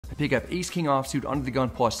pick up ace-king offsuit under the gun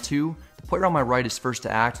 +2, the player on my right is first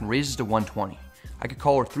to act and raises to 120. I could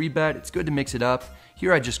call or 3-bet, it's good to mix it up.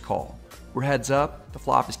 Here I just call. We're heads up, the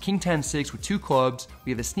flop is king 10-6 with 2 clubs,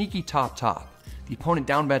 we have a sneaky top. The opponent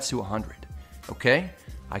down bets to 100. Okay,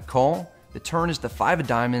 I call, the turn is the 5 of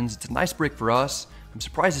diamonds, it's a nice break for us. I'm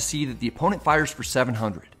surprised to see that the opponent fires for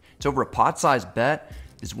 700. It's over a pot-sized bet.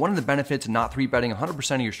 This is one of the benefits of not 3-betting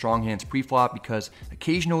 100% of your strong hands pre-flop, because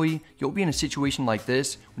occasionally you'll be in a situation like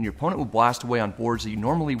this when your opponent will blast away on boards that you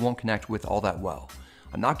normally won't connect with all that well.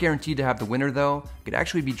 I'm not guaranteed to have the winner though. I could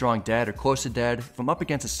actually be drawing dead or close to dead if I'm up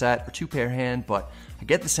against a set or 2-pair hand, but I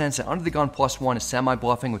get the sense that under the gun +1 is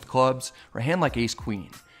semi-bluffing with clubs or a hand like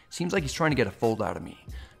ace-queen. Seems like he's trying to get a fold out of me.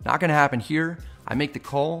 Not gonna happen here. I make the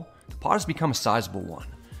call. The pot has become a sizable one.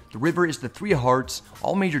 The river is the 3 of hearts,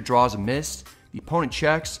 all major draws are missed. The opponent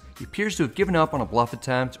checks, he appears to have given up on a bluff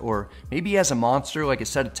attempt, or maybe he has a monster like a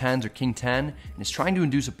set of 10s or king 10 and is trying to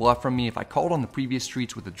induce a bluff from me if I called on the previous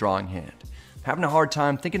streets with a drawing hand. I'm having a hard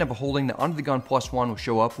time thinking of a holding that under the gun +1 will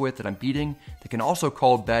show up with that I'm beating that can also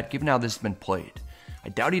call bet given how this has been played. I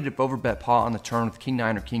doubt he'd have overbet pot on the turn with king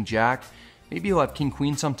 9 or king jack. Maybe he'll have king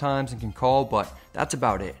queen sometimes and can call, but that's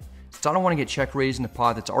about it. Since I don't want to get check raised in a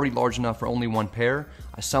pot that's already large enough for only 1 pair,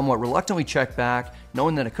 I somewhat reluctantly check back,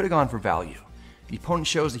 knowing that I could have gone for value. The opponent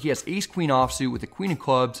shows that he has ace-queen offsuit with a queen of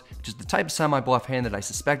clubs, which is the type of semi-bluff hand that I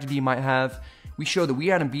suspected he might have. We show that we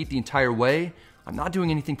had him beat the entire way. I'm not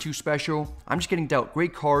doing anything too special. I'm just getting dealt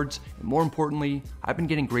great cards, and more importantly, I've been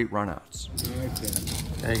getting great runouts.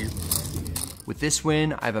 Thank you. With this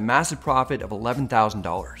win, I have a massive profit of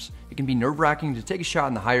 $11,000. It can be nerve-wracking to take a shot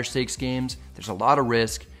in the higher stakes games. There's a lot of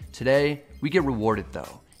risk. Today, we get rewarded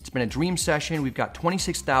though. It's been a dream session. We've got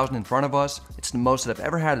 26,000 in front of us. It's the most that I've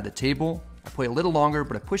ever had at the table. I play a little longer,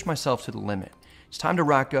 but I push myself to the limit. It's time to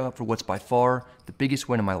rack up for what's by far the biggest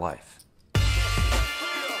win of my life.